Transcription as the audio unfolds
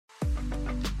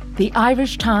the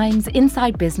Irish Times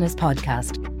Inside Business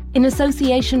podcast, in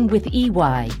association with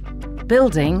EY,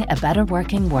 building a better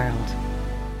working world.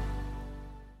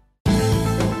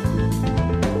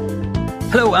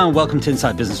 Hello and welcome to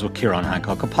Inside Business with Ciarán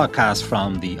Hancock, a podcast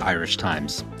from the Irish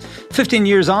Times. 15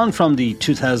 years on from the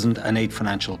 2008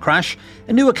 financial crash,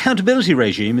 a new accountability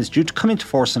regime is due to come into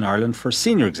force in Ireland for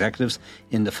senior executives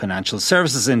in the financial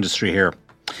services industry here.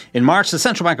 In March, the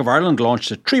Central Bank of Ireland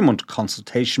launched a 3-month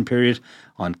consultation period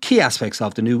on key aspects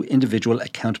of the new individual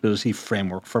accountability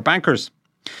framework for bankers.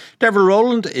 Deborah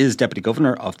Rowland is Deputy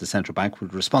Governor of the Central Bank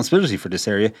with responsibility for this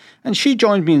area, and she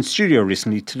joined me in studio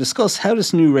recently to discuss how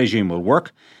this new regime will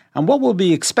work and what will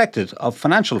be expected of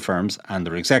financial firms and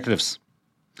their executives.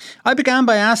 I began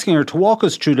by asking her to walk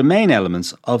us through the main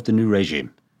elements of the new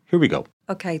regime. Here we go.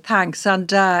 Okay, thanks. And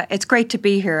it's great to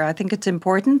be here. I think it's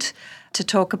important to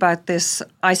talk about this.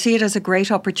 I see it as a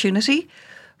great opportunity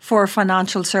for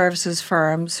financial services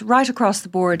firms right across the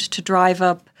board to drive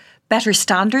up better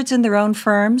standards in their own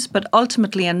firms, but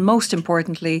ultimately and most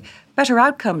importantly, better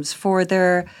outcomes for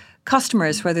their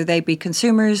customers, whether they be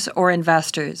consumers or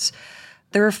investors.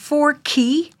 There are 4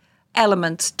 key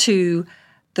elements to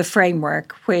the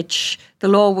framework, which the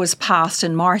law was passed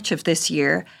in March of this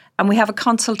year, and we have a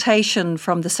consultation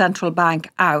from the central bank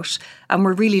out, and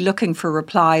we're really looking for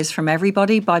replies from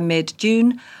everybody by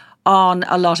mid-June on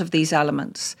a lot of these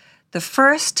elements. The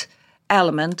first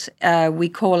element, we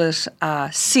call it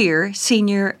SEER,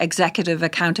 Senior Executive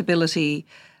Accountability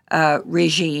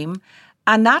Regime,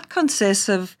 and that consists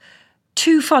of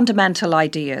 2 fundamental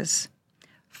ideas.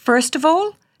 First of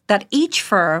all, that each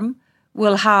firm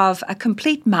will have a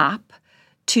complete map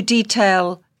to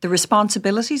detail the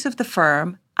responsibilities of the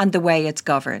firm and the way it's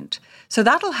governed. So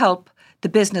that'll help the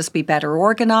business be better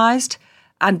organised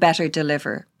and better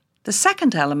deliver. The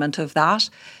second element of that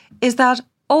is that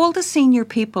all the senior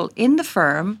people in the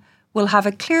firm will have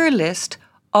a clear list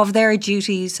of their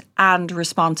duties and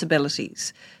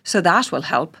responsibilities. So that will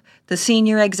help the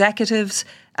senior executives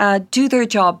do their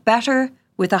job better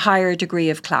with a higher degree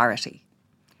of clarity.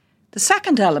 The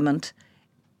second element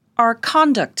are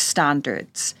conduct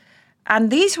standards, and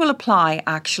these will apply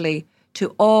actually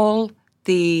to all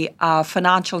the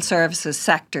financial services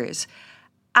sectors.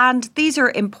 And these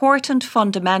are important,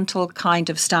 fundamental kind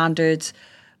of standards,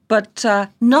 but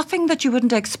nothing that you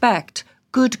wouldn't expect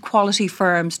good quality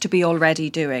firms to be already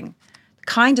doing. The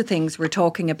kind of things we're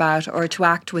talking about are to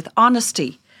act with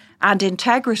honesty and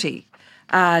integrity,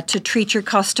 to treat your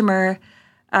customer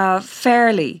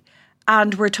fairly.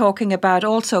 And we're talking about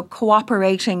also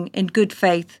cooperating in good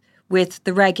faith with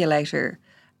the regulator,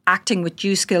 acting with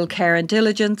due skill, care and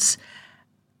diligence,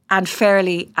 and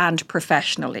fairly and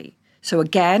professionally. So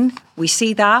again, we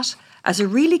see that as a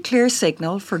really clear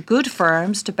signal for good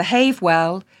firms to behave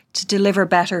well, to deliver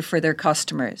better for their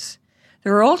customers.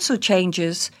 There are also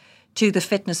changes to the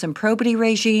fitness and probity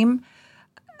regime,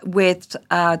 with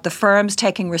the firms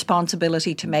taking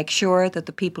responsibility to make sure that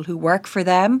the people who work for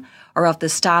them are of the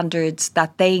standards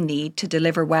that they need to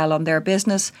deliver well on their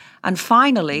business. And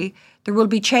finally, there will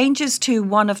be changes to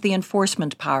one of the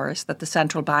enforcement powers that the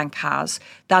central bank has.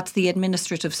 That's the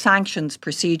administrative sanctions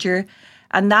procedure.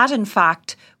 And that, in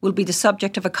fact, will be the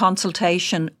subject of a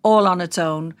consultation all on its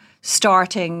own,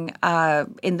 starting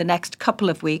in the next couple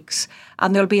of weeks.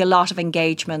 And there'll be a lot of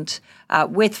engagement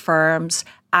with firms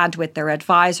and with their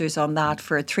advisors on that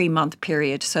for a 3-month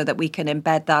period so that we can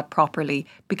embed that properly,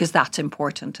 because that's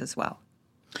important as well.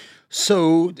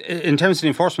 So in terms of the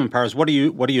enforcement powers, what are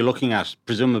you looking at?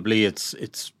 Presumably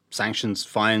it's sanctions,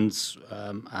 fines,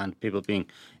 and people being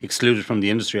excluded from the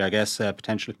industry, I guess,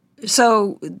 potentially.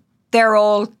 So they're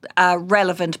all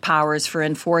relevant powers for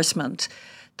enforcement.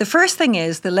 The first thing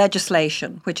is the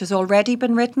legislation, which has already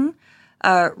been written,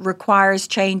 requires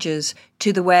changes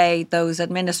to the way those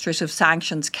administrative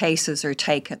sanctions cases are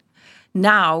taken.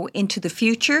 Now, into the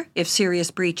future, if serious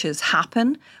breaches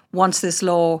happen, once this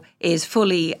law is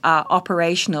fully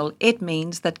operational, it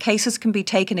means that cases can be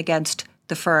taken against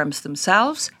the firms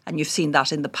themselves, and you've seen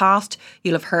that in the past.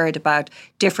 You'll have heard about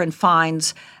different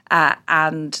fines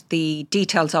and the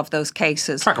details of those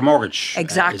cases. Tracker mortgage.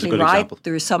 Exactly is a good right. example.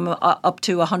 There are some up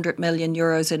to 100 million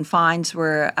euros in fines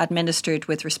were administered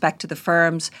with respect to the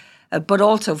firms. But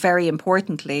also, very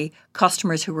importantly,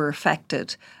 customers who were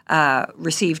affected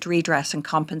received redress and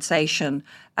compensation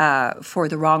for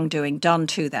the wrongdoing done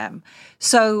to them.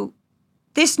 So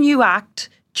this new act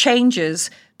changes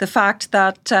the fact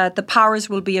that the powers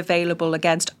will be available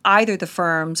against either the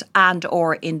firms and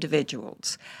or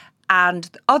individuals. And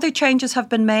other changes have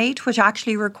been made, which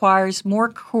actually requires more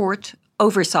court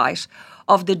oversight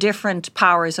of the different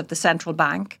powers of the central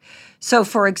bank. So,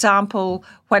 for example,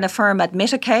 when a firm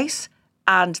admits a case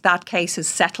and that case is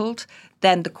settled,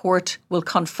 then the court will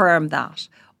confirm that.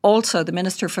 Also, the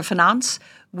Minister for Finance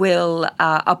will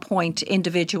appoint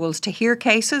individuals to hear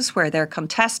cases where they're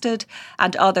contested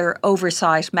and other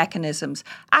oversight mechanisms.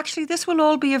 Actually, this will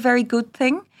all be a very good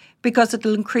thing because it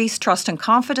will increase trust and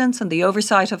confidence in the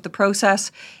oversight of the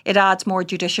process. It adds more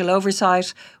judicial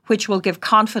oversight, which will give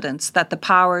confidence that the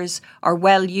powers are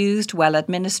well used, well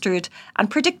administered, and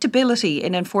predictability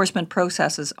in enforcement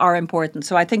processes are important.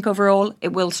 So I think overall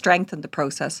it will strengthen the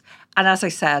process. And as I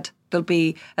said, there'll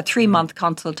be a 3-month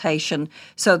consultation,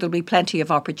 so there'll be plenty of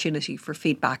opportunity for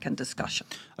feedback and discussion.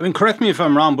 I mean, correct me if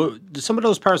I'm wrong, but some of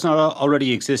those personnel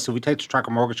already exist. So we take the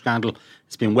Tracker Mortgage scandal.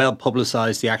 It's been well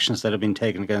publicised, the actions that have been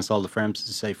taken against all the firms,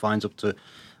 to say fines up to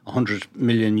 €100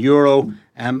 million.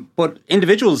 But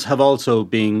individuals have also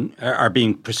are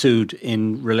being pursued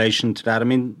in relation to that. I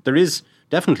mean, there is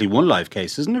definitely one live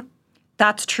case, isn't there?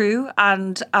 That's true.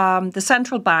 And the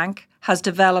central bank has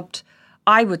developed,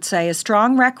 I would say, a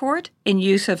strong record in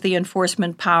use of the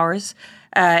enforcement powers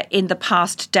in the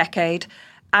past decade.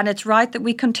 And it's right that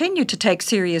we continue to take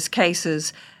serious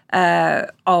cases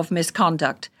of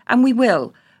misconduct, and we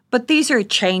will. But these are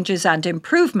changes and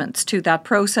improvements to that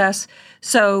process.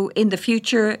 So in the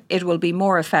future, it will be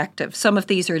more effective. Some of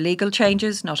these are legal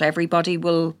changes. Not everybody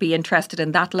will be interested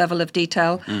in that level of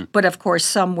detail, but of course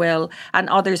some will. And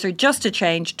others are just a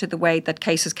change to the way that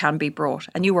cases can be brought.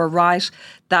 And you are right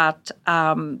that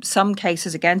some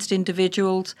cases against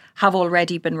individuals have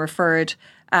already been referred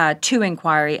to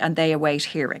inquiry and they await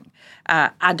hearing.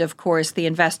 And of course, the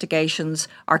investigations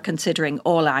are considering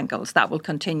all angles. That will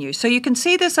continue. So you can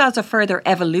see this as a further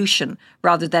evolution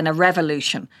rather than a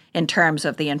revolution in terms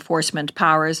of the enforcement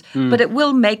powers, but it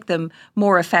will make them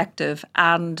more effective.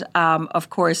 And of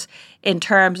course, in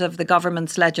terms of the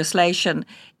government's legislation,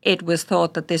 it was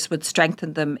thought that this would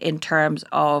strengthen them in terms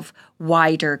of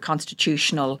wider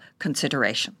constitutional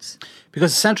considerations.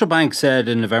 Because the central bank said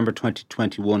in November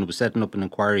 2021 it was setting up an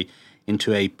inquiry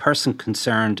into a person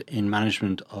concerned in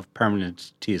management of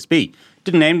Permanent TSB.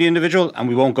 Didn't name the individual, and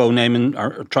we won't go naming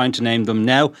or trying to name them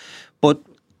now. But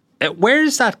where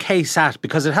is that case at?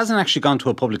 Because it hasn't actually gone to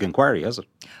a public inquiry, has it?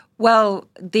 Well,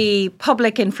 the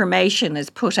public information is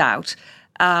put out.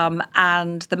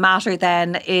 And the matter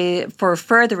then for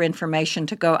further information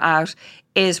to go out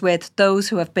is with those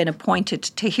who have been appointed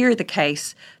to hear the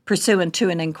case pursuant to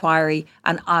an inquiry.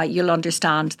 And you'll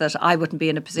understand that I wouldn't be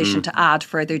in a position to add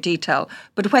further detail.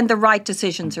 But when the right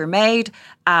decisions are made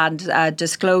and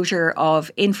disclosure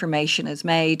of information is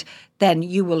made, then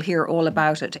you will hear all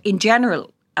about it. In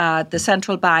general, the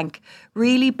central bank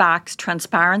really backs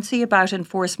transparency about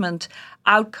enforcement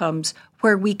outcomes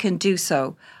where we can do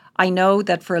so. I know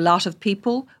that for a lot of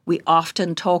people, we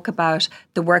often talk about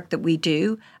the work that we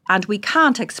do and we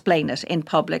can't explain it in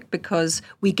public because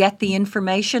we get the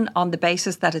information on the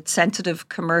basis that it's sensitive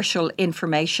commercial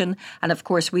information. And of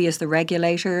course, we as the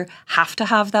regulator have to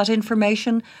have that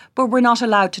information, but we're not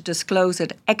allowed to disclose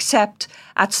it except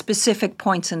at specific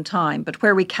points in time. But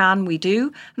where we can, we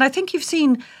do. And I think you've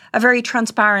seen a very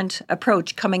transparent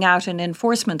approach coming out in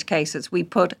enforcement cases. We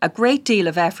put a great deal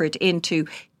of effort into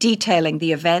detailing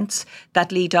the events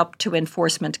that lead up to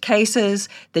enforcement cases,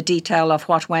 the detail of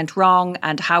what went wrong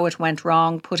and how it went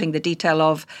wrong, putting the detail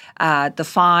of the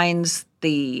fines,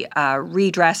 the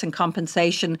redress and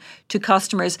compensation to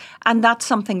customers. And that's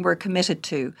something we're committed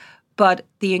to. But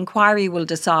the inquiry will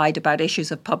decide about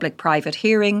issues of public-private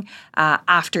hearing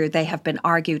after they have been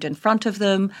argued in front of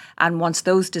them. And once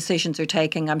those decisions are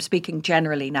taken, I'm speaking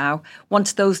generally now,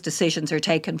 once those decisions are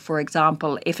taken, for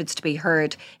example, if it's to be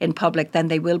heard in public, then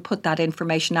they will put that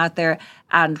information out there.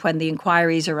 And when the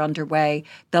inquiries are underway,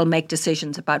 they'll make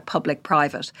decisions about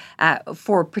public-private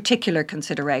for particular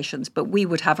considerations. But we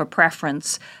would have a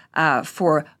preference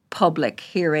for public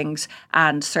hearings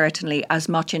and certainly as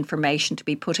much information to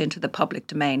be put into the public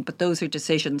domain. But those are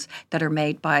decisions that are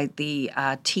made by the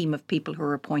team of people who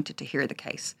are appointed to hear the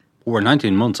case. We're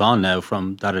 19 months on now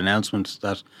from that announcement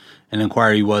that an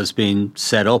inquiry was being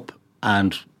set up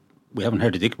and we haven't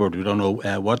heard a dick about it. We don't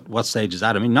know what stage is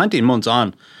at. I mean, 19 months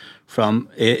on from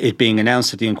it being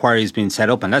announced that the inquiry is being set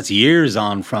up, and that's years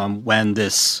on from when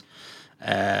this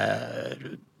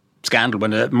scandal,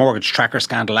 when the mortgage tracker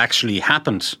scandal actually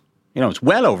happened. You know, it's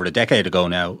well over a decade ago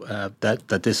now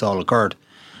that this all occurred.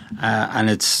 And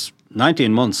it's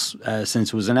 19 months since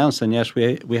it was announced, and yet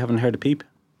we haven't heard a peep.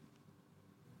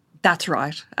 That's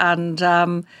right. And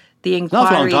the inquiry... It's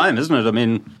not a long time, isn't it? I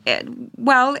mean...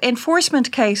 well,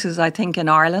 enforcement cases, I think, in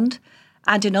Ireland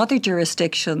and in other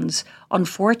jurisdictions,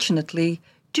 unfortunately,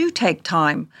 do take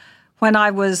time. When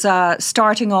I was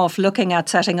starting off looking at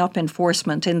setting up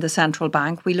enforcement in the central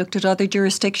bank, we looked at other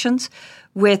jurisdictions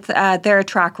with their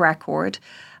track record.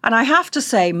 And I have to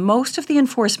say, most of the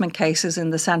enforcement cases in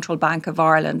the Central Bank of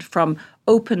Ireland, from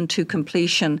open to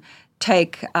completion,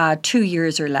 take 2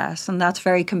 years or less. And that's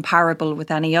very comparable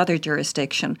with any other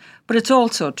jurisdiction. But it's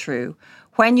also true,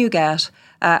 when you get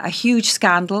a huge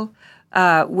scandal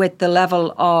with the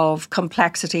level of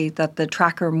complexity that the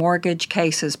tracker mortgage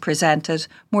cases presented,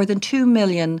 more than 2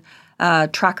 million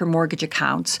tracker mortgage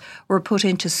accounts were put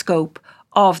into scope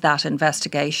of that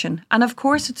investigation. And of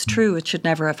course, it's true, it should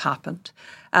never have happened.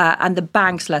 And the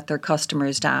banks let their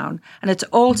customers down. And it's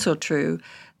also true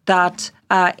that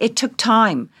it took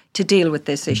time to deal with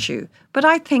this issue. But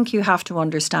I think you have to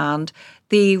understand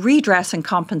the redress and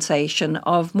compensation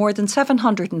of more than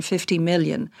 750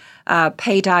 million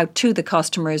paid out to the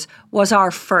customers was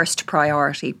our first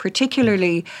priority,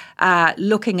 particularly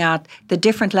looking at the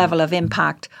different level of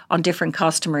impact on different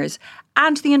customers.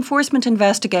 And the enforcement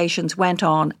investigations went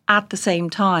on at the same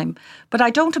time. But I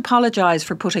don't apologise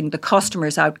for putting the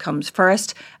customers' outcomes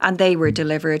first, and they were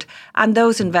delivered. And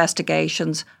those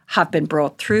investigations have been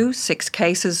brought through. 6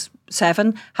 cases,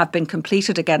 7 have been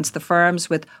completed against the firms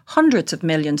with hundreds of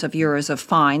millions of euros of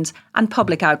fines and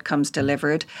public outcomes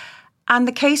delivered. And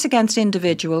the case against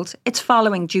individuals, it's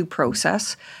following due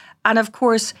process. And of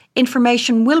course,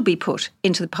 information will be put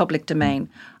into the public domain.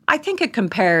 I think it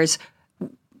compares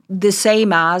the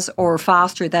same as or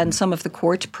faster than some of the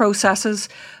court processes,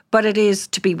 but it is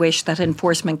to be wished that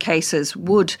enforcement cases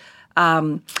would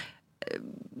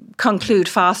conclude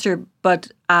faster. But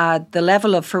the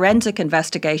level of forensic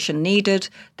investigation needed,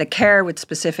 the care with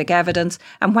specific evidence,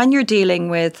 and when you're dealing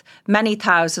with many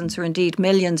thousands or indeed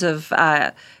millions of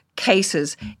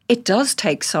cases, it does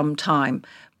take some time.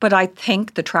 But I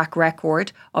think the track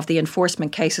record of the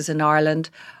enforcement cases in Ireland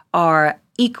are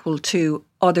equal to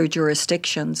other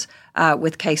jurisdictions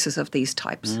with cases of these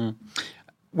types.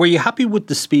 Were you happy with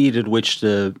the speed at which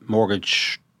the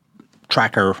mortgage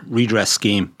tracker redress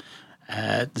scheme,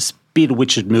 the speed at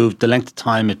which it moved, the length of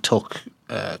time it took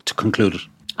to conclude it?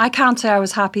 I can't say I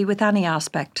was happy with any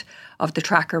aspect of the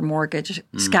tracker mortgage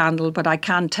scandal, but I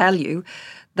can tell you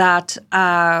that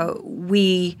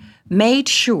we made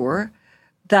sure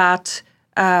that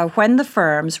when the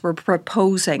firms were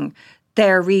proposing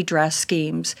their redress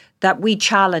schemes, that we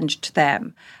challenged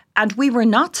them. And we were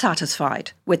not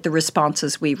satisfied with the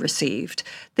responses we received.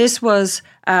 This was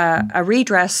a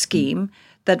redress scheme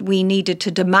that we needed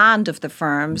to demand of the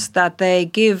firms that they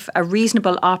give a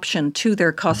reasonable option to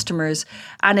their customers.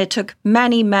 And it took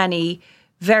many, many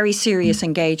very serious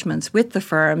engagements with the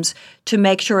firms to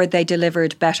make sure they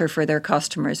delivered better for their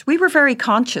customers. We were very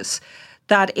conscious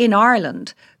that in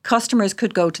Ireland, customers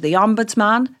could go to the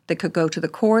Ombudsman, they could go to the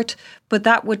court, but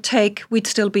that would take, we'd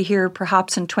still be here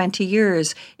perhaps in 20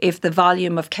 years if the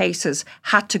volume of cases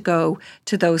had to go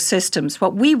to those systems.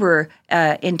 What we were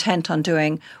intent on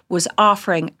doing was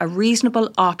offering a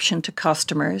reasonable option to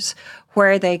customers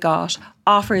where they got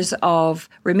offers of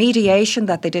remediation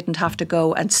that they didn't have to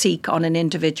go and seek on an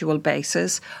individual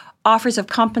basis, offers of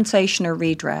compensation or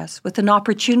redress with an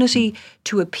opportunity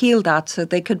to appeal that so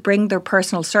they could bring their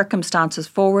personal circumstances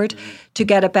forward to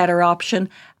get a better option.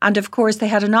 And of course, they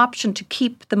had an option to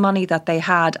keep the money that they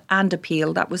had and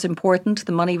appeal. That was important.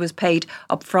 The money was paid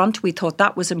up front. We thought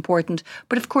that was important.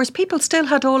 But of course, people still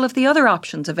had all of the other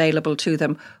options available to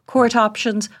them. Court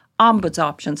options, ombuds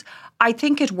options. I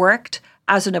think it worked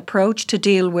as an approach to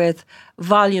deal with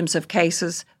volumes of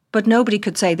cases, but nobody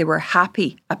could say they were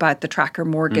happy about the tracker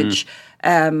mortgage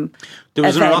event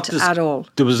at all.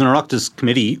 There was an Oireachtas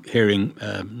committee hearing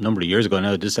a number of years ago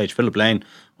now. At this stage, Philip Lane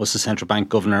was the central bank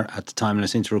governor at the time, and I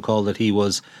seem to recall that he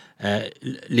was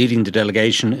leading the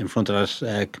delegation in front of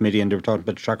that committee, and they were talking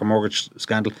about the tracker mortgage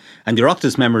scandal. And the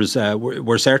Oireachtas members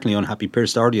were certainly unhappy.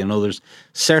 Pierce Doherty and others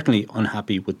certainly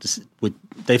unhappy with this.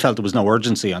 They felt there was no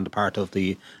urgency on the part of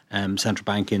the central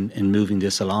bank in moving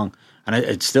this along. And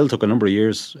it still took a number of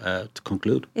years to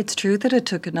conclude. It's true that it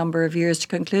took a number of years to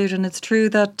conclude, and it's true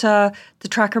that the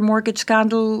tracker mortgage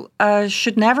scandal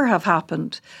should never have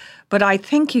happened. But I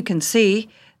think you can see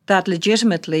that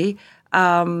legitimately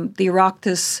the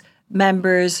Oireachtas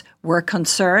members were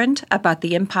concerned about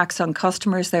the impacts on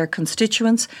customers, their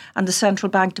constituents, and the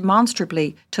central bank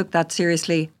demonstrably took that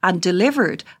seriously and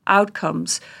delivered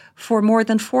outcomes for more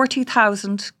than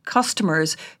 40,000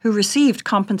 customers who received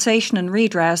compensation and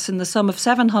redress in the sum of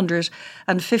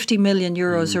 750 million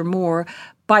euros or more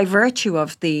by virtue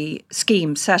of the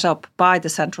scheme set up by the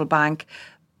central bank.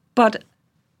 But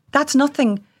that's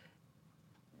nothing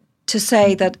to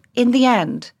say that in the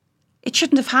end, it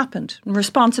shouldn't have happened. And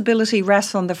responsibility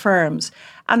rests on the firms.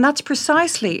 And that's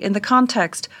precisely in the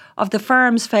context of the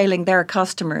firms failing their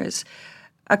customers.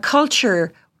 A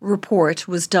culture report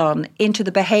was done into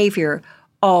the behaviour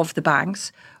of the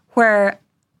banks where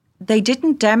they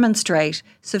didn't demonstrate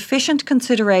sufficient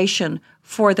consideration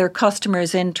for their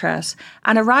customers' interests.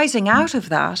 And arising out of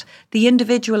that, the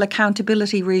individual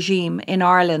accountability regime in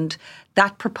Ireland,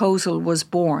 that proposal was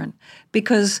born.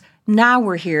 Because now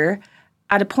we're here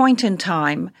at a point in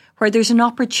time where there's an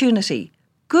opportunity.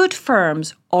 Good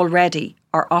firms already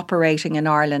are operating in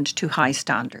Ireland to high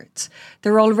standards.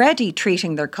 They're already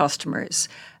treating their customers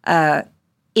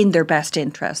in their best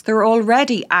interest. They're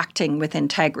already acting with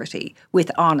integrity, with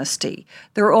honesty.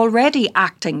 They're already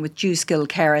acting with due skill,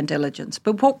 care and diligence.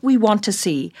 But what we want to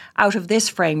see out of this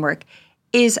framework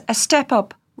is a step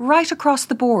up right across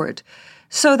the board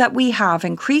so that we have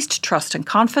increased trust and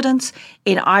confidence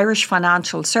in Irish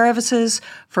financial services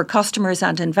for customers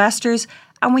and investors.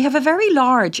 And we have a very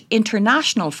large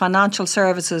international financial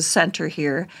services centre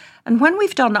here. And when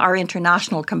we've done our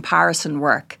international comparison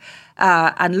work,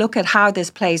 and look at how this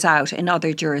plays out in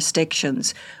other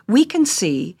jurisdictions, we can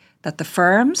see that the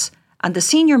firms and the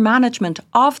senior management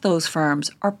of those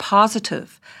firms are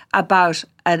positive about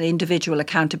an individual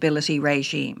accountability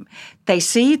regime. They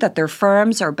see that their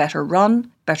firms are better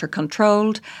run, better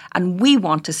controlled, and we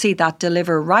want to see that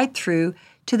deliver right through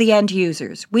to the end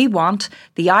users. We want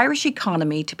the Irish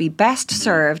economy to be best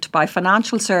served by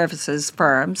financial services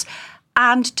firms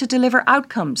and to deliver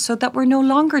outcomes so that we're no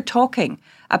longer talking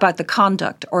about the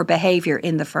conduct or behaviour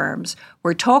in the firms.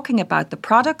 We're talking about the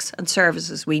products and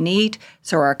services we need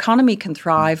so our economy can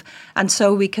thrive and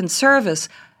so we can service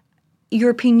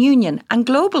European Union and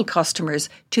global customers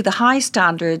to the high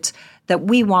standards that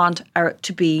we want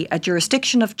to be a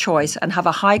jurisdiction of choice and have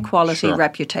a high quality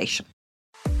reputation.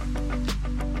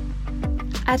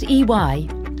 At EY,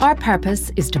 our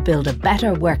purpose is to build a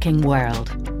better working world.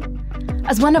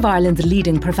 As one of Ireland's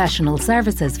leading professional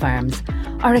services firms,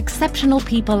 our exceptional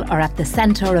people are at the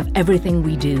centre of everything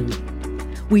we do.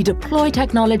 We deploy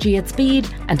technology at speed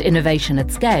and innovation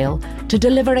at scale to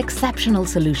deliver exceptional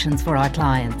solutions for our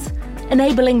clients,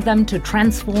 enabling them to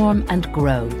transform and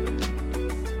grow.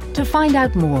 To find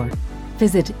out more,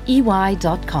 visit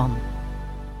ey.com.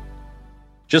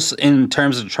 Just in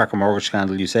terms of the tracker mortgage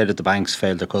scandal, you said that the banks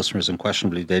failed their customers, and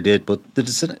questionably they did, but did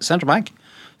the central bank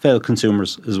fail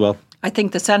consumers as well? I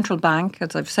think the central bank,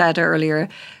 as I've said earlier,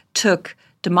 took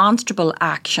demonstrable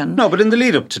action. No, but in the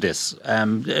lead up to this,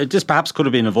 this perhaps could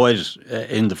have been avoided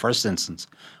in the first instance.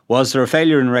 Was there a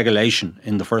failure in regulation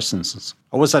in the first instance?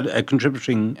 Or was that a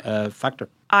contributing factor?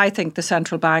 I think the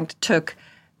central bank took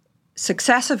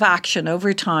successive action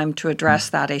over time to address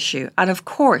that issue. And of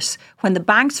course, when the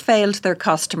banks failed their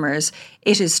customers,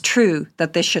 it is true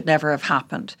that this should never have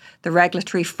happened. The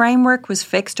regulatory framework was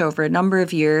fixed over a number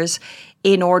of years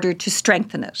in order to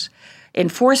strengthen it.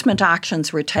 Enforcement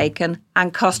actions were taken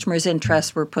and customers'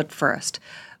 interests were put first.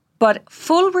 But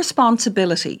full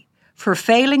responsibility for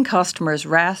failing customers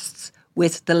rests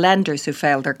with the lenders who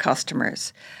failed their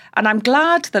customers. And I'm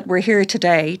glad that we're here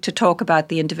today to talk about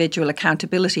the individual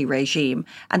accountability regime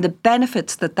and the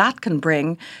benefits that that can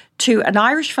bring to an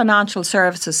Irish financial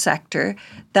services sector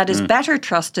that is better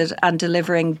trusted and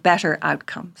delivering better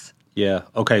outcomes. Yeah,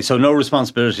 okay. So no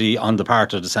responsibility on the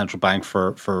part of the central bank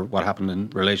for what happened in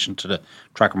relation to the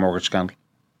tracker mortgage scandal.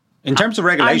 In terms of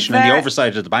regulation and the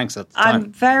oversight of the banks at the time.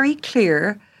 I'm very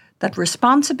clear that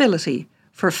responsibility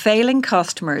for failing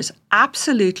customers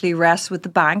absolutely rests with the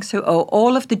banks who owe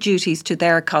all of the duties to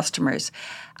their customers,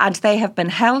 and they have been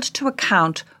held to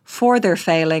account for their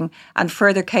failing, and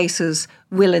further cases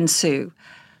will ensue.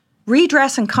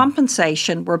 Redress and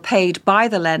compensation were paid by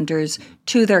the lenders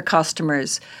to their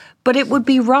customers, but it would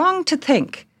be wrong to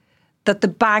think that the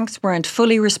banks weren't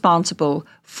fully responsible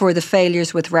for the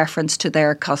failures with reference to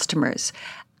their customers.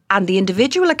 And the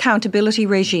individual accountability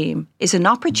regime is an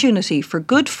opportunity for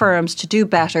good firms to do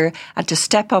better and to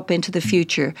step up into the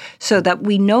future so that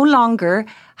we no longer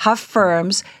have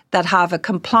firms that have a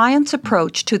compliance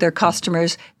approach to their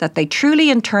customers, that they truly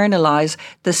internalise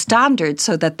the standards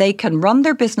so that they can run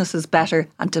their businesses better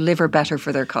and deliver better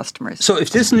for their customers. So if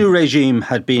this new regime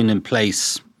had been in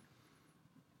place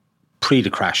pre the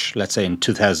crash, let's say in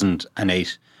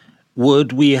 2008,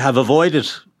 would we have avoided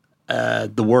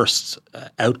the worst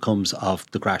outcomes of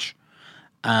the crash?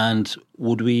 And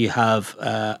would we have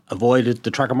avoided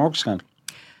the tracker mortgage scandal?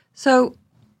 So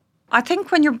I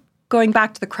think when you're going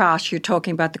back to the crash, you're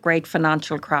talking about the great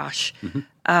financial crash.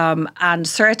 And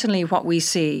certainly what we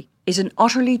see is an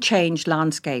utterly changed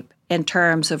landscape in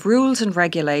terms of rules and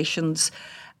regulations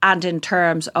and in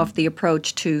terms of the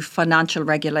approach to financial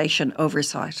regulation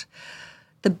oversight.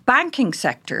 The banking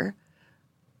sector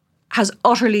has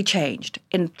utterly changed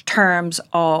in terms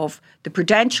of the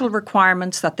prudential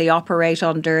requirements that they operate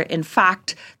under. In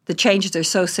fact, the changes are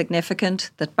so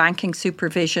significant that banking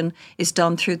supervision is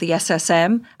done through the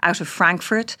SSM out of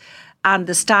Frankfurt, and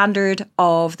the standard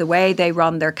of the way they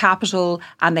run their capital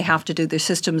and they have to do their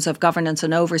systems of governance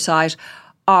and oversight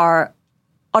are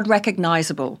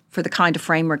unrecognisable for the kind of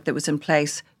framework that was in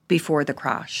place before the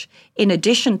crash. In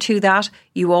addition to that,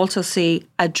 you also see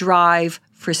a drive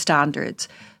for standards.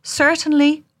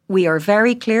 Certainly, we are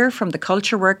very clear from the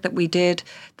culture work that we did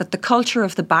that the culture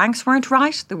of the banks weren't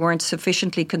right. They weren't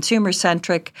sufficiently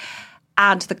consumer-centric.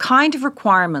 And the kind of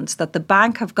requirements that the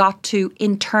bank have got to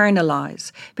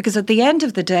internalise. Because at the end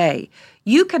of the day,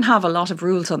 you can have a lot of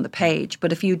rules on the page,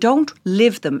 but if you don't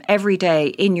live them every day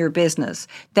in your business,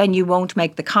 then you won't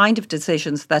make the kind of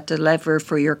decisions that deliver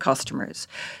for your customers.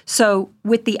 So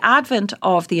with the advent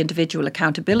of the individual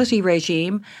accountability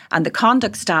regime and the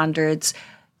conduct standards,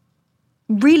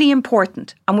 really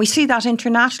important, and we see that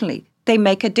internationally, they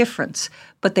make a difference.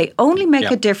 But they only make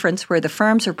a difference where the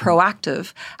firms are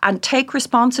proactive and take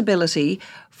responsibility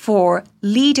for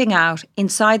leading out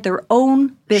inside their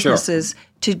own businesses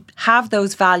to have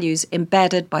those values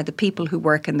embedded by the people who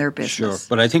work in their business. Sure,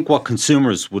 but I think what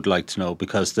consumers would like to know,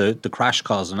 because the crash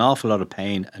caused an awful lot of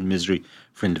pain and misery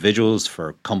for individuals,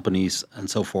 for companies and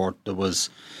so forth.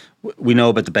 We know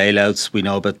about the bailouts, we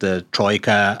know about the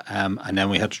troika, and then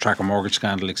we had the tracker mortgage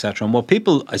scandal, etc. And what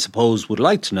people, I suppose, would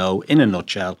like to know, in a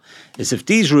nutshell, is if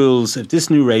these rules, if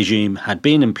this new regime had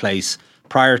been in place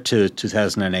prior to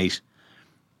 2008,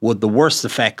 would the worst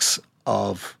effects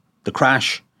of the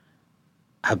crash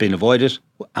have been avoided,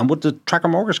 and would the tracker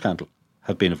mortgage scandal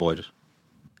have been avoided?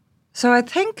 So I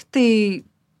think the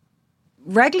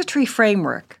regulatory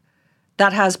framework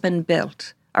that has been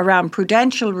built around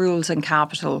prudential rules and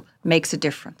capital makes a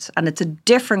difference. And it's a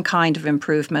different kind of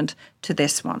improvement to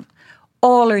this one.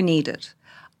 All are needed.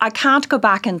 I can't go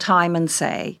back in time and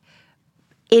say,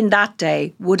 in that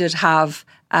day, would it have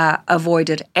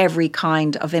avoided every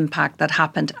kind of impact that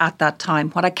happened at that time?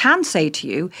 What I can say to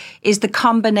you is the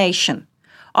combination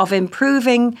of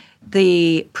improving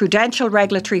the prudential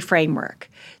regulatory framework,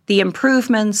 the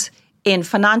improvements in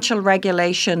financial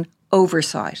regulation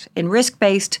oversight, in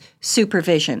risk-based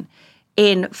supervision,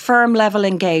 in firm-level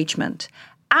engagement,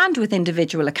 and with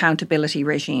individual accountability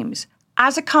regimes.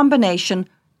 As a combination,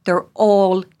 they're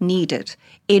all needed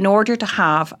in order to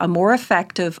have a more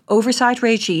effective oversight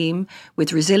regime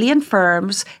with resilient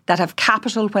firms that have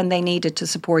capital when they need it to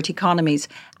support economies.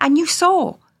 And you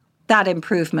saw that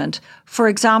improvement. For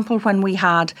example, when we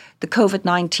had the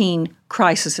COVID-19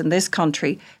 crisis in this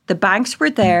country, the banks were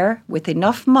there with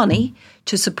enough money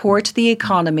to support the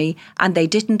economy, and they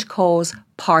didn't cause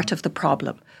part of the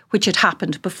problem, which had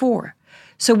happened before.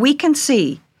 So we can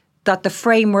see that the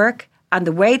framework and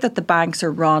the way that the banks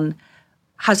are run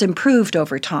has improved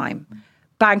over time.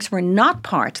 Banks were not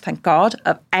part, thank God,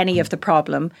 of any of the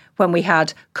problem when we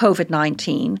had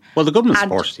COVID-19. Well, the government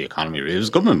supported the economy. It was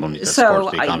government money that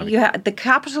supported the economy. The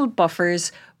capital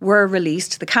buffers were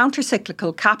released. The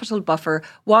counter-cyclical capital buffer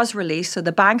was released, so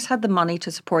the banks had the money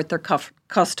to support their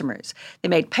customers. They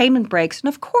made payment breaks, and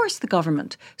of course the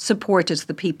government supported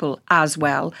the people as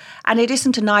well. And it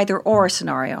isn't an either-or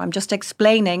scenario. I'm just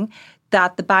explaining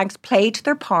that the banks played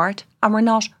their part and were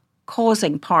not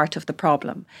causing part of the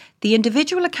problem. The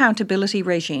individual accountability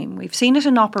regime, we've seen it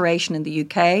in operation in the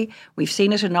UK, we've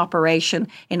seen it in operation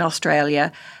in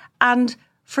Australia, and,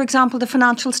 for example, the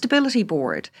Financial Stability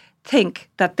Board think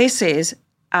that this is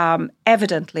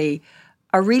evidently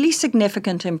a really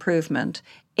significant improvement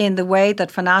in the way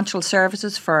that financial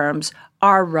services firms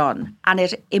are run, and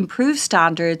it improves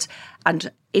standards and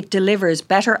it delivers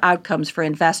better outcomes for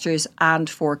investors and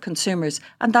for consumers.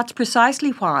 And that's precisely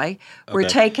why we're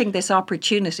taking this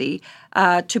opportunity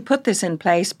to put this in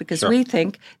place, because we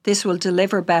think this will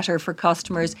deliver better for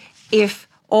customers if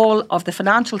all of the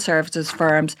financial services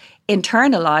firms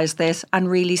internalise this and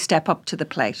really step up to the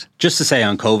plate. Just to say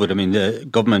on COVID, I mean, the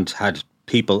government had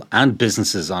people and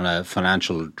businesses on a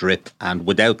financial drip, and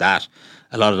without that,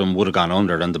 a lot of them would have gone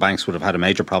under, and the banks would have had a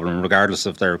major problem regardless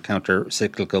of their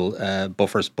counter-cyclical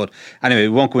buffers. But anyway, we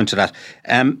won't go into that.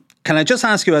 Can I just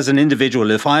ask you, as an individual,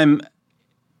 if I'm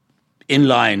in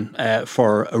line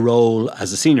for a role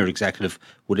as a senior executive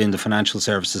within the financial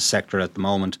services sector at the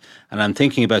moment, and I'm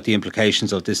thinking about the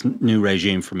implications of this new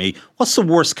regime for me, what's the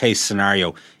worst case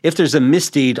scenario? If there's a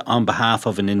misdeed on behalf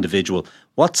of an individual,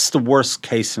 what's the worst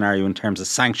case scenario in terms of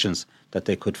sanctions that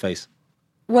they could face?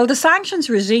 Well, the sanctions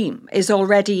regime is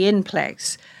already in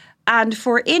place. And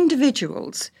for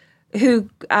individuals who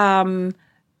have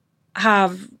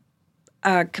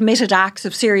committed acts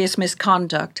of serious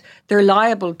misconduct, they're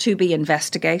liable to be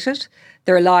investigated.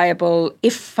 They're liable,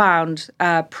 if found,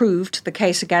 proved the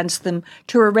case against them,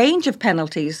 to a range of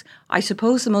penalties, I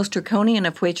suppose the most draconian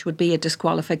of which would be a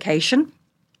disqualification.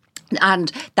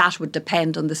 And that would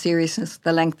depend on the seriousness,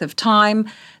 the length of time.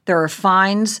 There are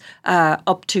fines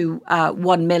up to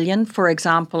 1 million, for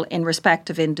example, in respect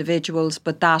of individuals,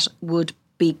 but that would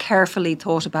be carefully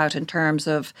thought about in terms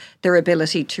of their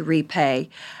ability to repay.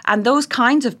 And those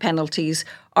kinds of penalties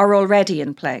are already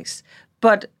in place.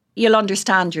 But you'll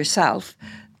understand yourself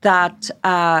that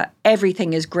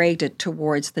everything is graded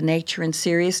towards the nature and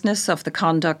seriousness of the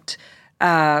conduct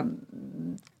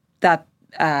that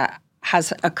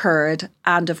has occurred,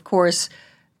 and of course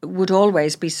would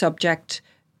always be subject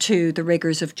to the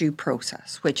rigours of due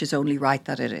process, which is only right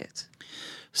that it is.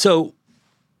 So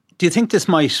do you think this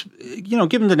might,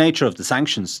 given the nature of the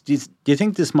sanctions, do you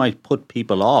think this might put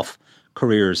people off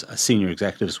careers as senior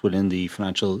executives within the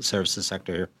financial services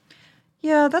sector here?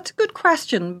 Yeah, that's a good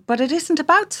question, but it isn't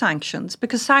about sanctions,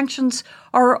 because sanctions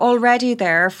are already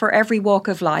there for every walk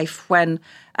of life when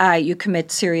you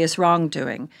commit serious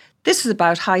wrongdoing. This is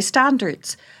about high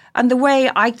standards. And the way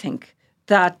I think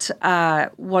that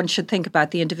one should think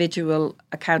about the individual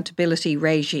accountability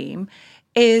regime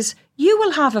is you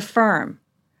will have a firm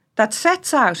that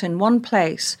sets out in one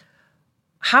place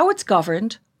how it's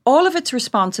governed, all of its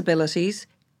responsibilities,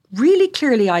 really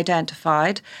clearly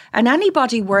identified, and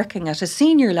anybody working at a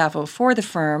senior level for the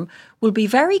firm will be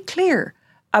very clear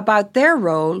about their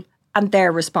role and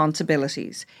their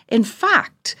responsibilities. In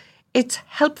fact, it's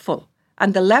helpful,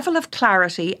 and the level of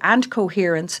clarity and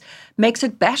coherence makes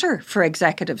it better for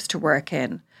executives to work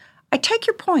in. I take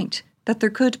your point that there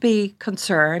could be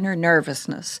concern or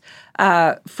nervousness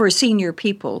for senior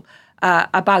people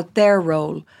about their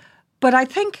role, but I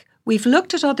think we've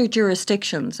looked at other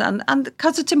jurisdictions, and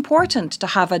because it's important to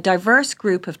have a diverse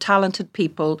group of talented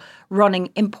people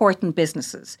running important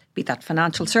businesses, be that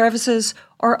financial services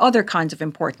or other kinds of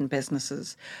important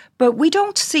businesses. But we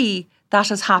don't see that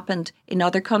has happened in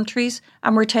other countries,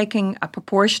 and we're taking a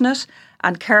proportionate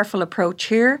and careful approach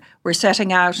here. We're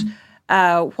setting out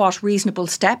what reasonable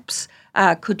steps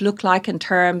could look like in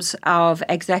terms of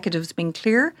executives being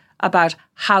clear about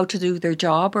how to do their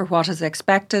job or what is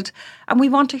expected. And we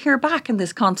want to hear back in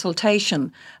this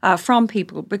consultation from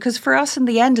people, because for us, in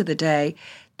the end of the day,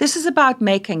 this is about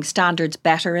making standards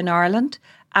better in Ireland.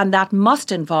 And that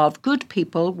must involve good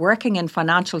people working in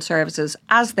financial services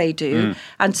as they do,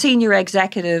 and senior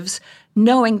executives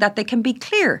knowing that they can be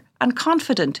clear and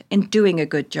confident in doing a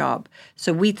good job.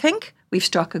 So we think we've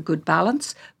struck a good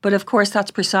balance. But of course,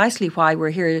 that's precisely why we're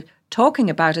here talking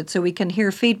about it, so we can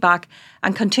hear feedback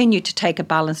and continue to take a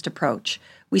balanced approach.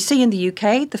 We see in the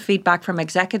UK, the feedback from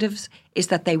executives is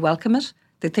that they welcome it.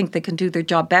 They think they can do their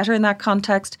job better in that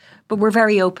context, but we're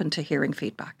very open to hearing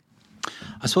feedback.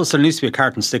 I suppose there needs to be a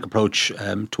carrot and stick approach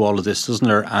to all of this, doesn't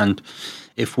there? And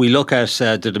if we look at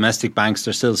the domestic banks,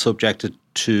 they're still subjected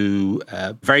to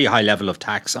a very high level of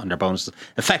tax on their bonuses.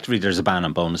 Effectively, there's a ban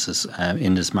on bonuses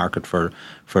in this market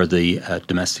for the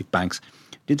domestic banks.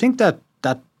 Do you think that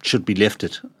should be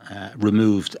lifted,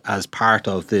 removed as part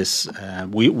of this?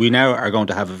 We now are going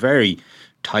to have a very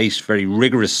tight, very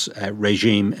rigorous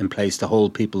regime in place to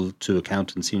hold people to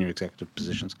account in senior executive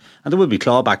positions. And there will be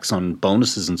clawbacks on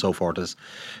bonuses and so forth as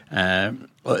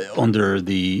under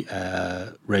the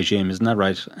regime, isn't that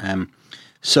right?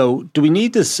 So do we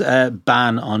need this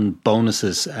ban on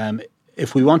bonuses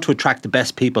if we want to attract the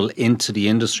best people into the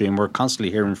industry? And we're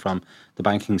constantly hearing from the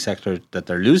banking sector that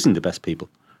they're losing the best people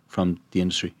from the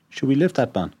industry. Should we lift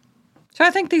that ban? So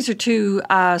I think these are two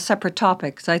separate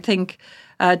topics. I think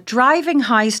driving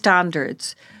high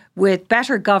standards with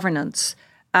better governance,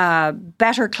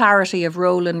 better clarity of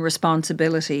role and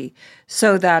responsibility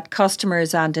so that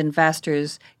customers and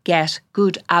investors get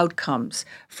good outcomes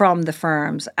from the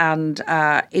firms and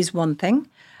is one thing.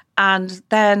 And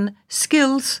then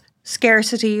skills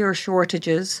scarcity or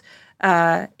shortages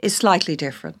is slightly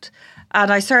different.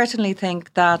 And I certainly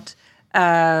think that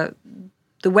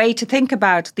the way to think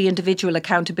about the individual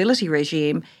accountability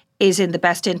regime is in the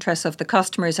best interests of the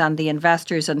customers and the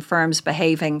investors, and firms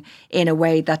behaving in a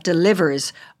way that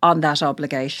delivers on that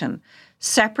obligation.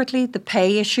 Separately, the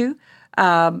pay issue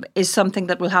is something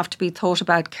that will have to be thought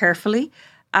about carefully,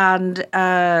 and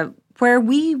where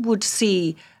we would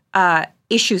see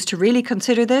issues to really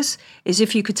consider this is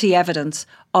if you could see evidence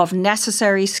of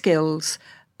necessary skills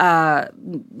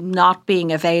not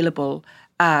being available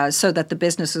so that the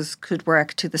businesses could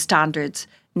work to the standards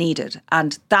needed.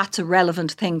 And that's a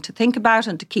relevant thing to think about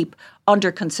and to keep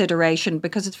under consideration,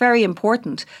 because it's very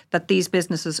important that these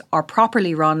businesses are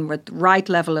properly run with the right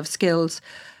level of skills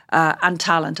and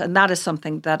talent. And that is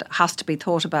something that has to be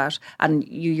thought about. And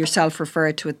you yourself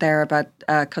referred to it there about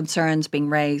concerns being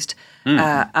raised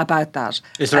about that.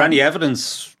 Is there any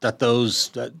evidence that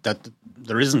that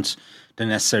there isn't the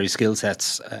necessary skill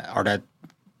sets or that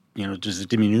there's a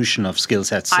diminution of skill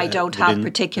sets? I don't have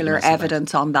particular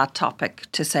evidence on that topic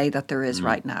to say that there is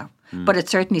right now. But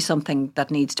it's certainly something that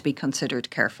needs to be considered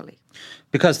carefully.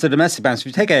 Because the domestic banks, if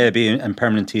you take AIB and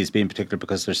Permanent TSB in particular,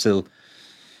 because they're still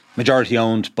majority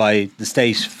owned by the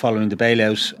state following the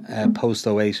bailout post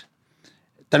 08,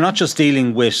 they're not just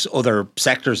dealing with other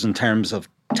sectors in terms of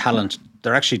talent,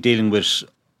 they're actually dealing with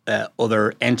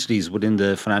other entities within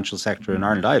the financial sector in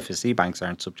Ireland. IFSC banks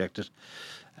aren't subjected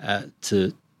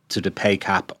to the pay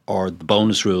cap or the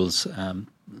bonus rules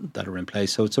that are in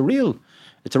place. So it's a real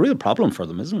problem for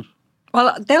them, isn't it?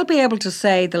 Well, they'll be able to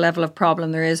say the level of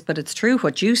problem there is, but it's true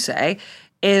what you say,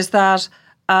 is that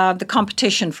the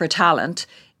competition for talent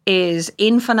is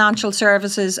in financial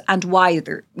services and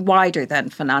wider than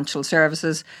financial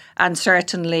services. And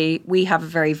certainly we have a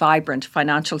very vibrant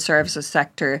financial services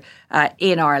sector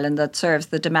in Ireland that serves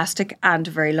the domestic and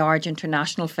a very large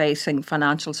international facing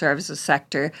financial services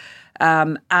sector.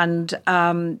 And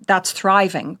that's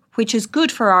thriving, which is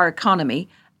good for our economy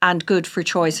and good for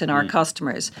choice in our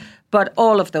customers. But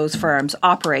all of those firms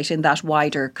operate in that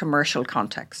wider commercial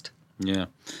context. Yeah.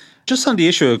 Just on the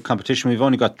issue of competition, we've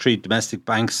only got 3 domestic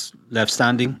banks left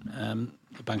standing.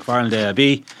 The Bank of Ireland,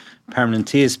 AIB, Permanent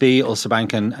TSB, Ulster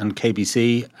Bank and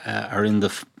KBC are in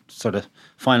the sort of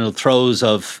final throes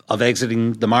of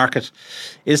exiting the market.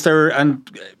 Is there, and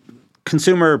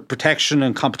consumer protection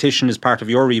and competition is part of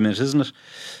your remit, isn't it?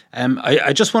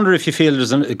 I just wonder if you feel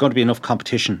there's going to be enough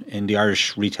competition in the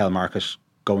Irish retail market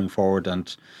going forward,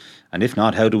 and if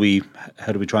not, how do we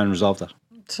try and resolve that?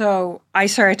 So I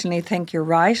certainly think you're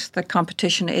right that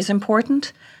competition is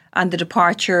important, and the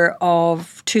departure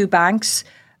of 2 banks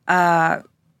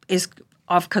is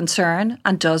of concern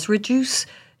and does reduce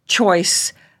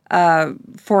choice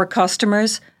for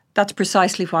customers. That's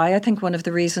precisely why I think one of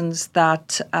the reasons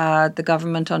that the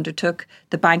government undertook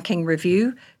the banking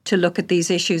review to look at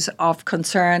these issues of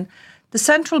concern. The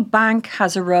central bank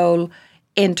has a role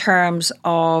in terms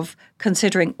of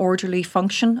considering orderly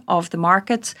function of the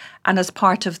markets. And as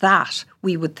part of that,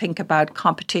 we would think about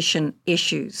competition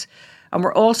issues. And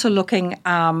we're also looking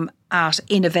at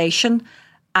innovation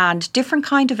and different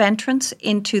kind of entrance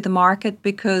into the market,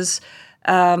 because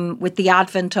with the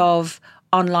advent of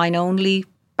online-only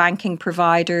banking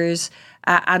providers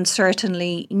and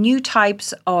certainly new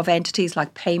types of entities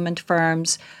like payment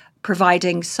firms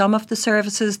providing some of the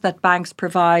services that banks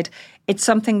provide, it's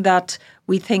something that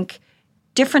we think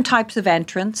different types of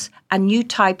entrants and new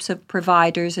types of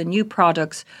providers and new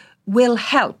products will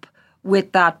help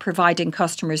with that, providing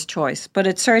customers choice. But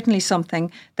it's certainly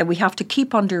something that we have to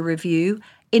keep under review.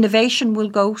 Innovation will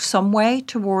go some way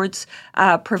towards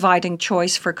providing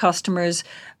choice for customers.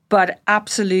 But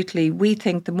absolutely, we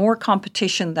think the more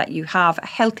competition that you have, a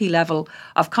healthy level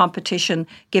of competition,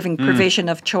 giving provision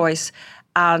of choice,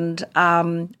 and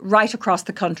right across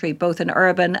the country, both in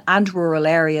urban and rural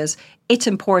areas, it's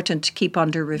important to keep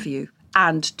under review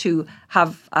and to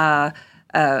have a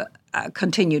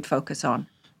continued focus on.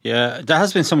 Yeah, there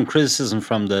has been some criticism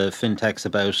from the fintechs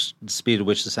about the speed at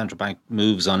which the central bank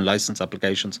moves on licence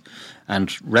applications, and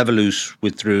Revolut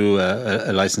withdrew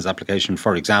a licence application,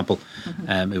 for example.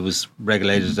 It was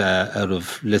regulated out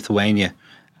of Lithuania.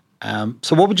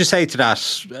 So what would you say to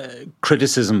that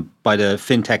criticism by the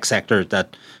fintech sector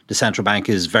that the central bank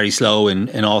is very slow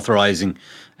in authorising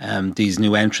these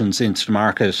new entrants into the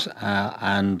market?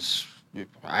 And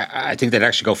I think they'd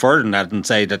actually go further than that and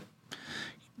say that,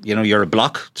 you know, you're a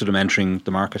block to them entering the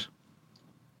market.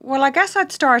 Well, I guess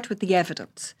I'd start with the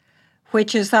evidence,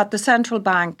 which is that the central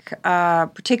bank,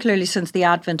 particularly since the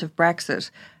advent of Brexit,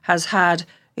 has had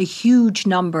a huge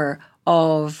number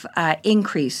of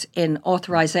increase in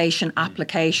authorisation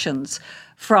applications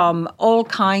from all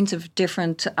kinds of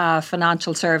different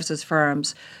financial services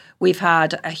firms. We've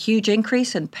had a huge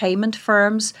increase in payment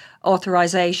firms,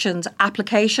 authorisations,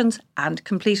 applications and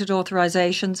completed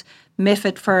authorisations,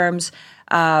 MiFID firms,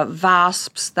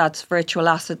 VASPs, that's virtual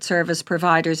asset service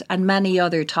providers, and many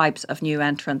other types of new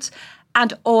entrants,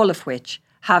 and all of which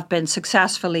have been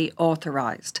successfully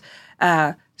authorised.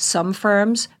 Some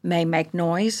firms may make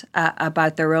noise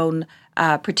about their own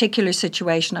particular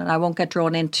situation, and I won't get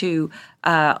drawn into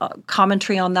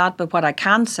commentary on that, but what I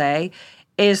can say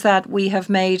is that we have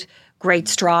made great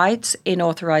strides in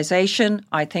authorisation.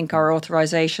 I think our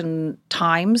authorisation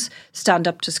times stand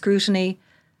up to scrutiny.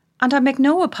 And I make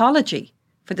no apology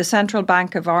for the Central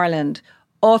Bank of Ireland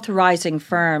authorising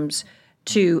firms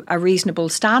to a reasonable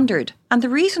standard. And the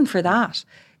reason for that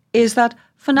is that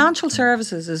financial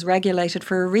services is regulated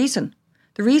for a reason.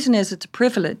 The reason is it's a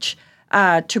privilege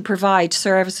to provide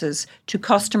services to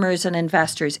customers and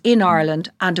investors in Ireland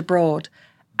and abroad.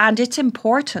 And it's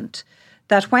important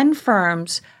that when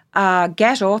firms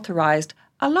get authorised,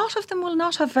 a lot of them will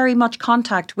not have very much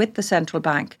contact with the central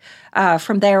bank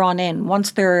from there on in,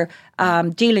 once they're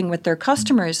dealing with their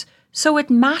customers. So it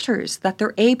matters that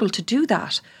they're able to do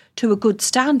that to a good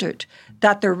standard,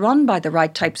 that they're run by the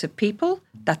right types of people,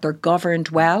 that they're governed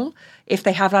well. If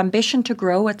they have ambition to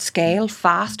grow at scale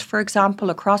fast, for example,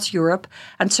 across Europe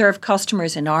and serve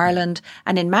customers in Ireland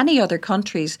and in many other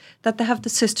countries, that they have the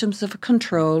systems of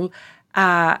control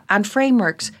and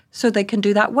frameworks so they can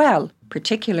do that well,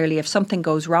 particularly if something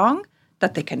goes wrong,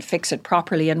 that they can fix it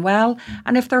properly and well.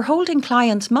 And if they're holding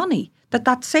clients' money,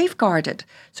 that's safeguarded.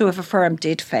 So if a firm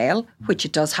did fail, which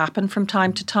it does happen from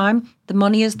time to time, the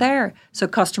money is there so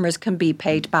customers can be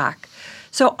paid back.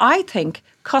 So I think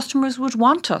customers would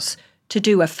want us to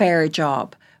do a fair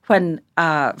job when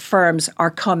firms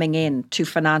are coming in to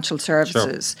financial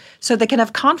services, so they can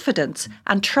have confidence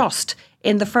and trust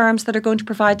in the firms that are going to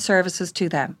provide services to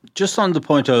them. Just on the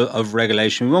point of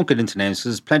regulation, we won't get into names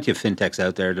because there's plenty of fintechs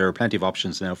out there. There are plenty of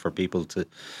options now for people to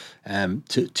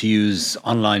use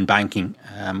online banking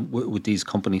with these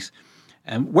companies.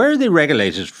 Where are they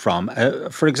regulated from?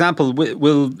 For example,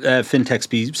 will fintechs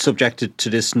be subjected to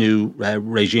this new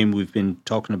regime we've been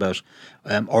talking about?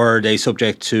 Or are they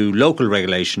subject to local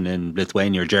regulation in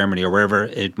Lithuania or Germany or wherever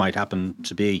it might happen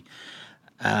to be?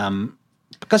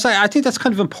 Because I think that's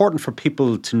kind of important for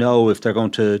people to know if they're going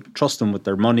to trust them with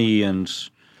their money.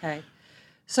 Okay.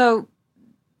 So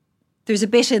there's a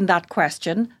bit in that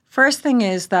question. First thing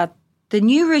is that the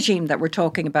new regime that we're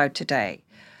talking about today,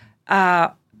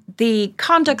 the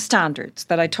conduct standards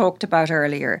that I talked about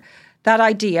earlier, that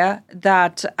idea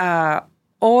that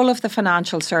all of the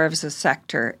financial services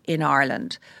sector in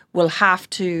Ireland will have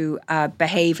to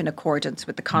behave in accordance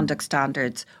with the conduct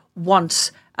standards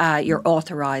once you're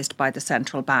authorised by the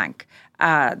central bank.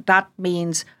 That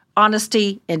means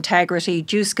honesty, integrity,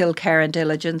 due skill, care and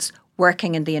diligence,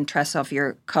 working in the interests of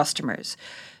your customers.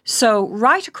 So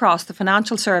right across the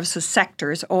financial services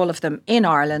sectors, all of them in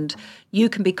Ireland, you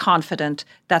can be confident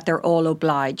that they're all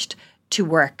obliged to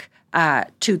work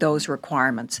to those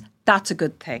requirements. That's a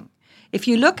good thing. If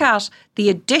you look at the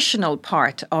additional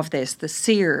part of this, the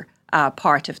SEER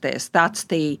part of this, that's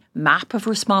the map of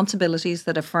responsibilities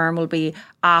that a firm will be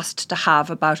asked to have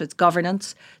about its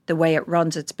governance, the way it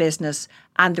runs its business,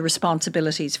 and the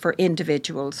responsibilities for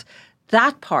individuals.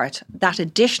 That part, that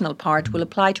additional part, will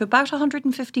apply to about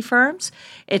 150 firms.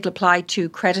 It'll apply to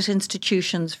credit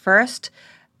institutions first,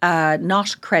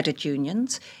 not credit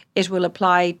unions. It will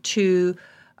apply to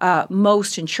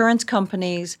most insurance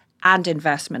companies and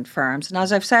investment firms. And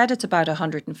as I've said, it's about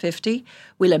 150.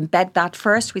 We'll embed that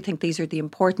first. We think these are the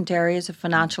important areas of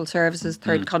financial services,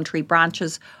 third country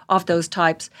branches of those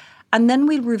types. And then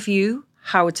we'll review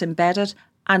how it's embedded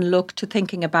and look to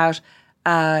thinking about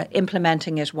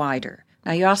implementing it wider.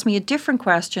 Now, you asked me a different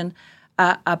question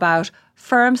about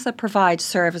firms that provide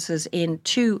services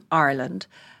into Ireland.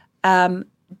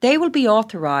 They will be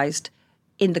authorised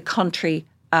in the country,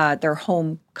 their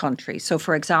home country. So,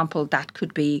 for example, that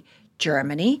could be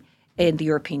Germany in the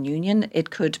European Union. It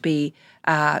could be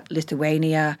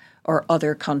Lithuania or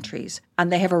other countries.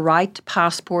 And they have a right to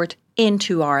passport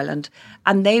into Ireland.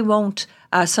 And they won't,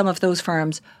 some of those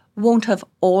firms won't have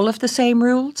all of the same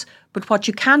rules, but what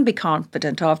you can be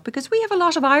confident of, because we have a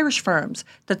lot of Irish firms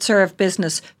that serve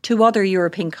business to other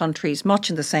European countries much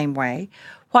in the same way,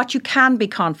 what you can be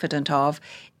confident of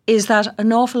is that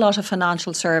an awful lot of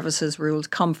financial services rules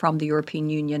come from the European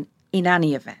Union in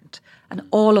any event. And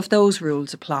all of those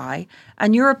rules apply.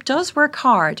 And Europe does work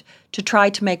hard to try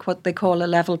to make what they call a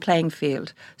level playing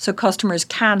field, so customers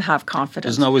can have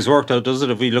confidence. Doesn't always work though, does it?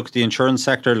 If we look at the insurance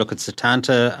sector, look at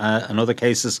Setanta and other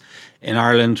cases in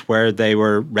Ireland where they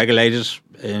were regulated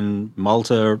in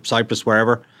Malta or Cyprus,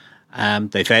 wherever,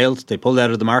 they failed, they pulled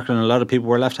out of the market and a lot of people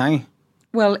were left hanging.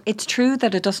 Well, it's true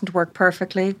that it doesn't work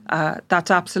perfectly. That's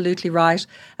absolutely right.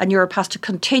 And Europe has to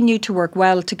continue to work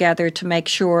well together to make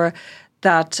sure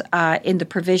that in the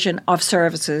provision of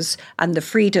services and the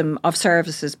freedom of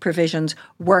services provisions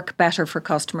work better for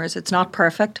customers. It's not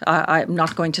perfect. I'm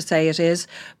not going to say it is,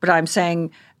 but I'm saying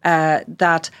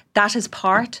that is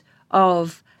part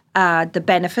of the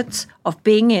benefits of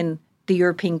being in the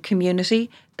European community,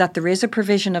 that there is a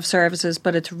provision of services,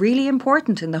 but it's really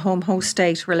important in the home-host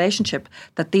state relationship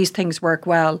that these things work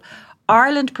well.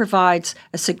 Ireland provides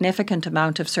a significant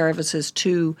amount of services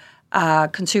to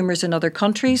consumers in other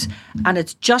countries, and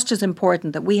it's just as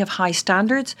important that we have high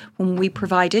standards when we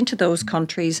provide into those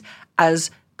countries as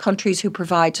countries who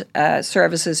provide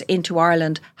services into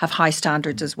Ireland have high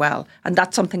standards as well. And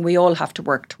that's something we all have to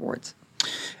work towards.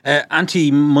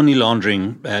 Anti-money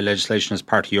laundering legislation is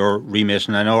part of your remit,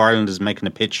 and I know Ireland is making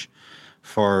a pitch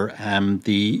for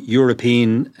the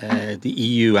European, the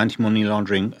EU Anti-Money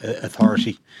Laundering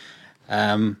Authority.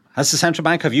 Has the central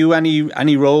bank, have you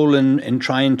any role in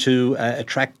trying to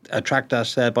attract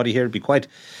that body here? It'd be quite,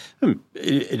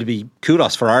 it'd be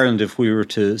kudos for Ireland if we were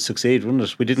to succeed, wouldn't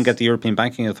it? We didn't get the European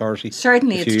Banking Authority.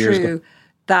 Certainly, it's true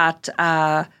that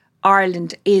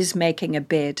Ireland is making a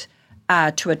bid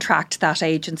to attract that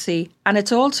agency, and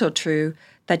it's also true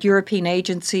that European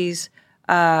agencies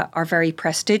are very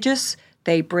prestigious.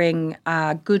 They bring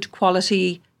good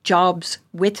quality jobs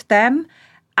with them.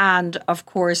 And of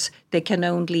course, they can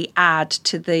only add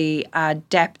to the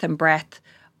depth and breadth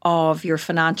of your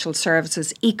financial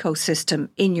services ecosystem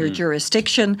in your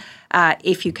jurisdiction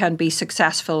if you can be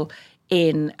successful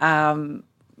in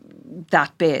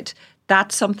that bid.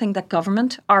 That's something that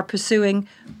government are pursuing.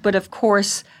 But of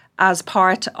course, as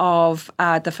part of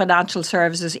the financial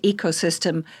services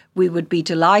ecosystem, we would be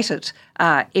delighted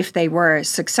if they were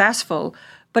successful.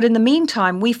 But in the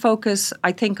meantime, we focus,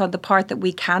 I think, on the part that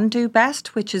we can do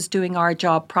best, which is doing our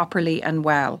job properly and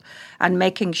well, and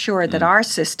making sure that our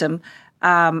system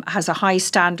has a high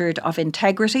standard of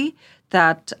integrity,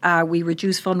 that we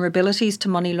reduce vulnerabilities to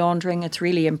money laundering. It's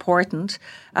really important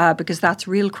because that's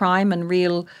real crime and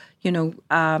real,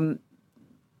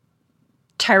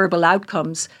 terrible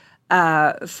outcomes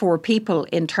for people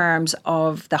in terms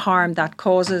of the harm that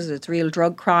causes. It's real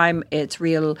drug crime. It's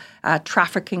real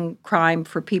trafficking crime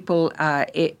for people.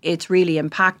 It's really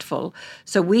impactful.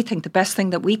 So we think the best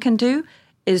thing that we can do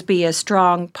is be a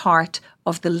strong part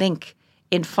of the link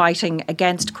in fighting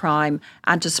against crime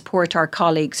and to support our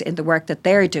colleagues in the work that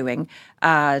they're doing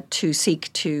to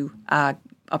seek to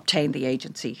obtain the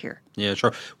agency here. Yeah,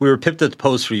 sure. We were pipped at the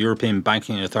post for European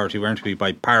Banking Authority, weren't we,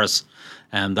 by Paris.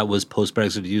 That was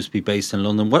post-Brexit. It used to be based in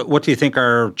London. What do you think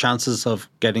are chances of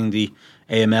getting the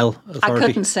AML authority? I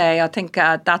couldn't say. I think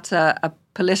that's a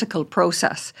political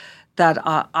process that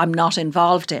I'm not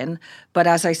involved in. But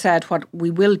as I said, what we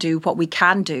will do, what we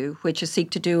can do, which is seek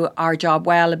to do our job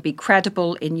well and be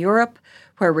credible in Europe,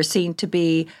 where we're seen to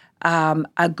be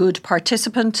a good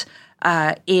participant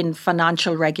in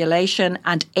financial regulation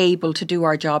and able to do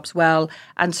our jobs well,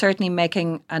 and certainly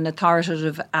making an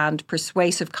authoritative and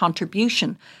persuasive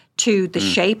contribution to the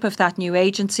shape of that new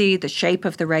agency, the shape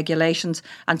of the regulations,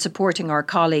 and supporting our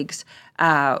colleagues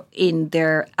in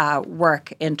their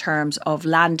work in terms of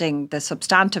landing the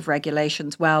substantive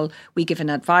regulations well. We give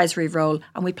an advisory role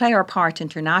and we play our part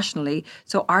internationally,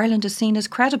 so Ireland is seen as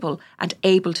credible and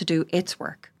able to do its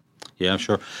work. Yeah,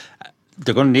 sure.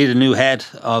 They're going to need a new head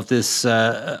of this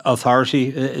authority.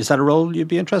 Is that a role you'd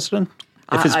be interested in?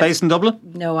 If it's based in Dublin?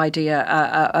 No idea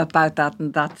about that,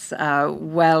 and that's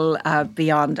well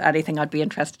beyond anything I'd be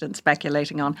interested in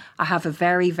speculating on. I have a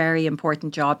very, very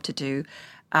important job to do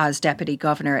as Deputy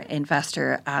Governor,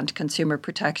 Investor and Consumer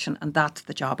Protection, and that's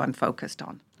the job I'm focused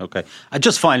on. Okay.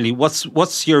 Just finally,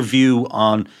 what's your view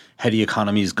on how the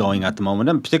economy is going at the moment,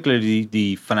 and particularly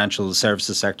the financial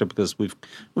services sector, because we've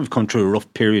come through a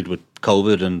rough period with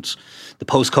COVID and the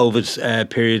post-COVID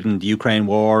period and the Ukraine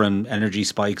war and energy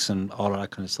spikes and all of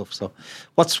that kind of stuff. So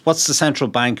what's the central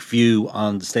bank view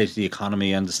on the state of the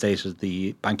economy and the state of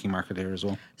the banking market here as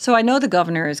well? So I know the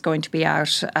Governor is going to be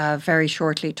out very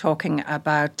shortly talking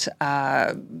about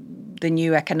the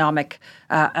new economic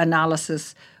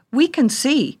analysis. We can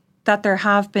see that there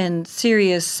have been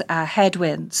serious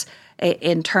headwinds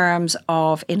in terms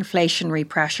of inflationary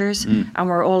pressures, and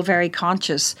we're all very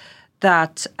conscious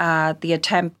that the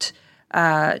attempt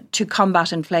to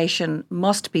combat inflation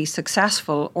must be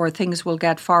successful or things will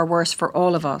get far worse for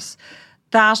all of us.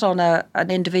 That on an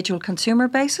individual consumer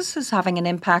basis is having an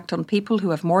impact on people who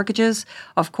have mortgages,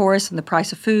 of course, and the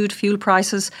price of food, fuel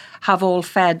prices have all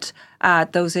fed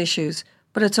those issues.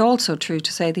 But it's also true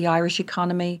to say the Irish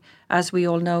economy, as we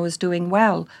all know, is doing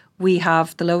well. We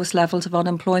have the lowest levels of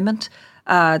unemployment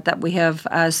that we have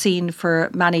seen for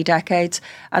many decades.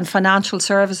 And financial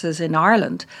services in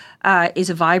Ireland is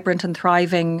a vibrant and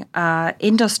thriving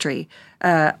industry.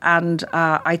 And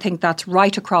I think that's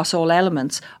right across all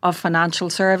elements of financial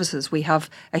services. We have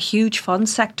a huge fund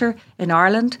sector in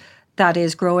Ireland that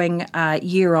is growing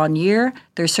year on year.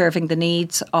 They're serving the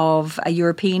needs of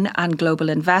European and global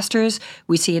investors.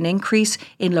 We see an increase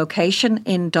in location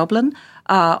in Dublin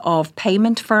of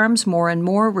payment firms more and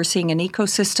more. We're seeing an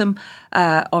ecosystem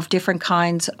of different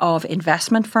kinds of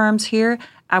investment firms here.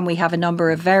 And we have a number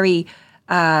of very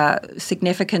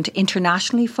significant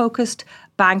internationally focused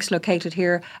banks located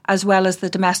here, as well as the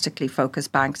domestically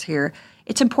focused banks here.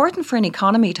 It's important for an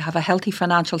economy to have a healthy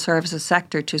financial services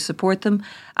sector to support them,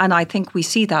 and I think we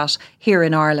see that here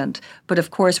in Ireland. But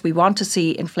of course, we want to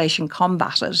see inflation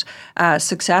combated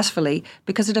successfully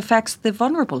because it affects the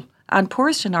vulnerable and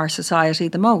poorest in our society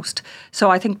the most.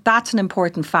 So I think that's an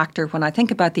important factor when I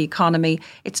think about the economy.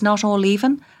 It's not all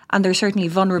even, and there's certainly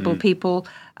vulnerable people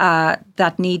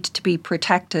that need to be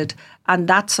protected, and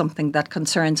that's something that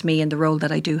concerns me in the role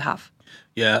that I do have.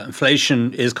 Yeah,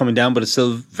 inflation is coming down, but it's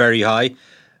still very high.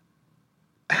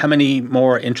 How many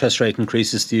more interest rate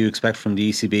increases do you expect from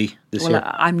the ECB this year? Well,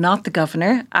 I'm not the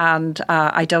governor, and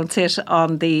I don't sit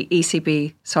on the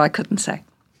ECB, so I couldn't say.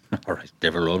 All right,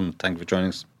 Deborah Rowland, thank you for joining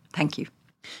us. Thank you.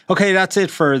 Okay, that's it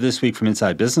for this week from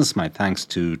Inside Business. My thanks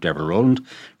to Deborah Rowland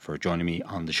for joining me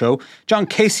on the show. John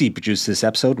Casey produced this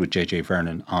episode with JJ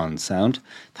Vernon on sound.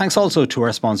 Thanks also to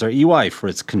our sponsor EY for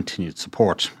its continued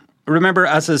support. Remember,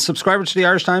 as a subscriber to the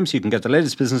Irish Times, you can get the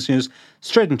latest business news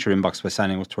straight into your inbox by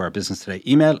signing up to our Business Today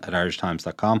email at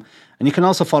irishtimes.com. And you can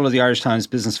also follow the Irish Times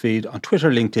business feed on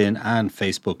Twitter, LinkedIn and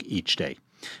Facebook each day.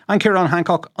 I'm Ciarán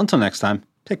Hancock. Until next time,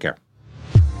 take care.